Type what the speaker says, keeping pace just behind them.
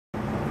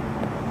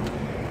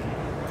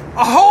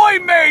Ahoy,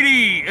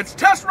 matey! It's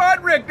Test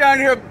Ride Rick down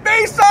here at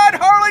Bayside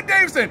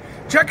Harley-Davidson.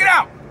 Check it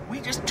out. We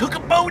just took a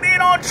boat in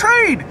on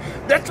trade.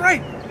 That's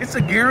right. It's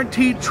a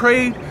guaranteed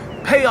trade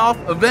payoff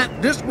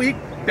event this week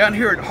down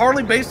here at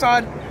Harley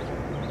Bayside.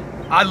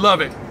 I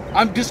love it.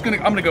 I'm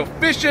gonna go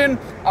fishing.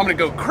 I'm gonna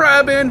go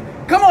crabbing.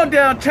 Come on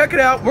down, check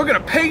it out. We're gonna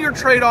pay your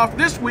trade off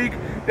this week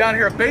down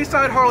here at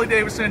Bayside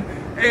Harley-Davidson.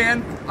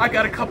 And I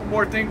got a couple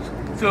more things,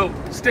 so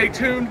stay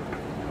tuned.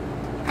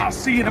 I'll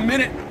see you in a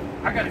minute.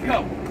 I gotta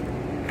go.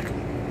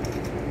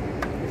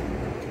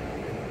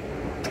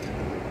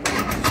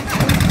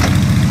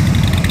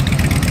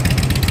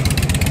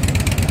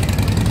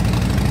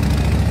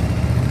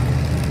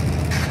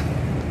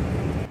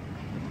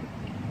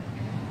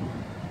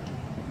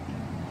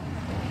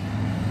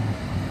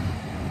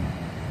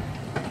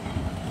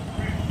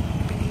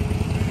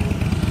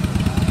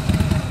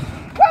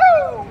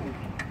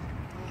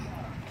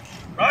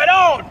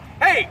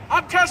 Hey,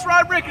 I'm Test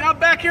Ride Rick, and I'm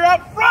back here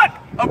out front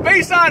of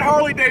Bayside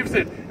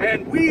Harley-Davidson,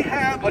 and we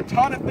have a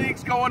ton of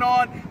things going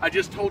on. I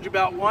just told you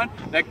about one,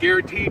 that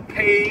guaranteed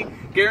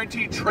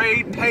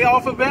trade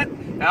payoff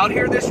event out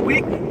here this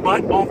week,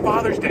 but on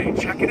Father's Day,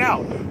 check it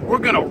out. We're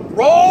gonna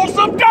roll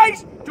some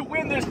dice to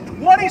win this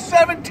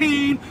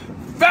 2017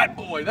 Fat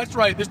Boy. That's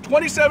right, this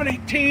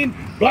 2017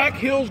 Black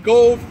Hills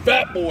Gold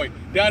Fat Boy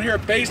down here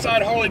at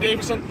Bayside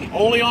Harley-Davidson,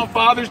 only on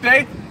Father's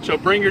Day, so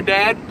bring your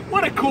dad.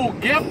 What a cool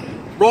gift.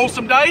 Roll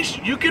some dice,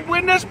 you could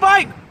win this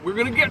bike. We're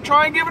gonna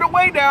try and give it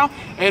away now.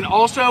 And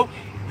also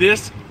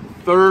this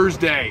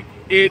Thursday,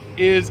 it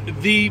is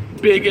the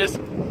biggest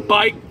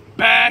bike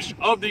bash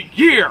of the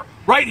year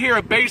right here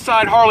at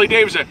Bayside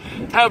Harley-Davidson.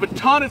 Have a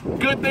ton of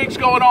good things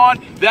going on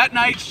that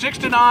night, 6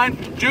 to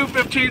 9, June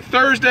 15th,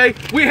 Thursday.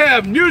 We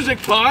have music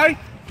by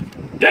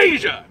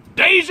Deja.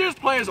 Deja's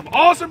playing some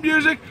awesome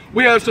music.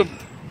 We have some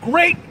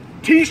great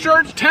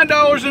t-shirts,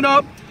 $10 and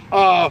up.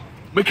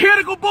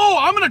 Mechanical Bull,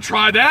 I'm gonna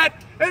try that.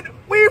 And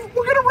we're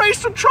gonna race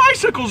some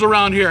tricycles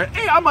around here.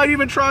 Hey, I might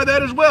even try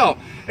that as well.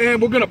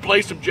 And we're gonna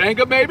play some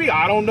Jenga maybe,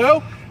 I don't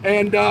know.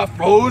 And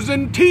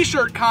Frozen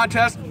t-shirt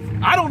contest.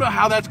 I don't know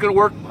how that's gonna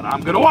work, but I'm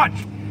gonna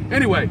watch.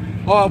 Anyway,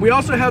 we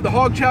also have the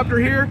Hog chapter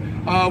here.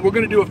 We're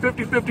gonna do a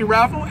 50-50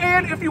 raffle.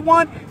 And if you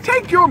want,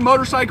 take your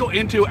motorcycle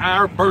into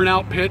our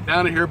burnout pit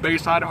down here at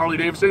Bayside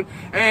Harley-Davidson.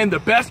 And the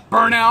best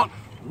burnout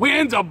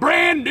wins a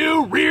brand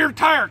new rear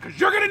tire, because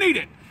you're gonna need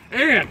it.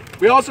 And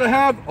we also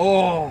have,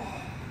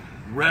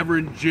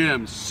 Reverend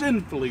Jim's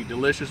Sinfully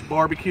Delicious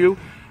Barbecue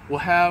will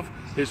have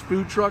his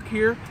food truck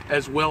here,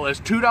 as well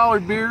as $2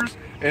 beers,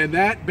 and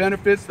that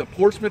benefits the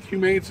Portsmouth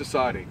Humane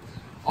Society.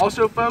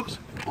 Also, folks,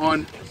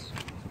 on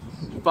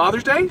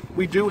Father's Day,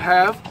 we do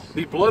have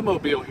the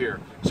Bloodmobile here.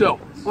 So,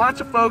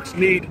 lots of folks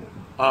need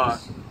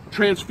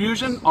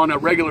transfusion on a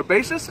regular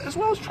basis, as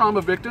well as trauma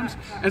victims,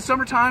 and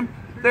summertime,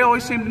 they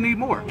always seem to need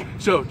more.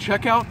 So,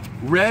 check out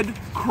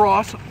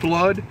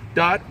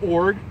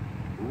redcrossblood.org.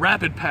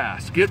 Rapid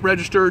Pass. Get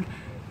registered.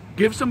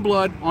 Give some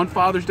blood on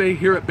Father's Day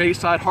here at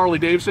Bayside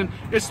Harley-Davidson.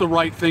 It's the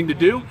right thing to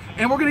do.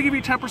 And we're going to give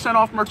you 10%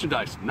 off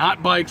merchandise.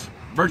 Not bikes,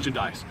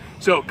 merchandise.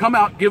 So come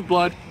out, give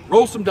blood,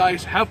 roll some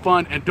dice, have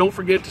fun, and don't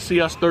forget to see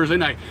us Thursday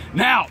night.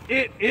 Now,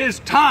 it is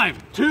time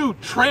to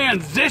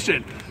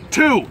transition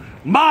to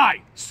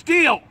my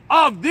steal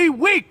of the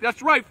week.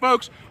 That's right,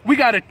 folks. We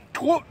got a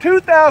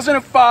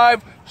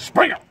 2005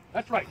 Springer.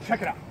 That's right.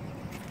 Check it out.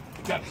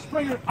 We got a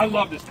Springer. I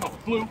love this color,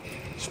 blue.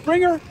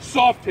 Springer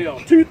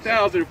Softail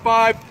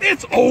 2005.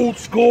 It's old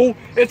school.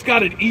 It's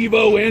got an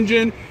Evo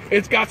engine.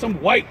 It's got some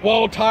white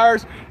wall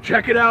tires.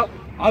 Check it out.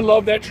 I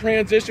love that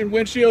transition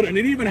windshield, and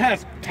it even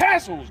has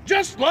tassels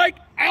just like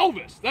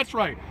Elvis. That's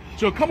right.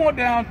 So come on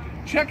down,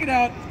 check it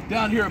out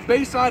down here at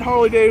Bayside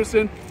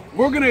Harley-Davidson.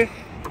 We're gonna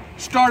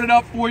start it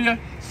up for you.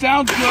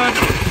 Sounds good.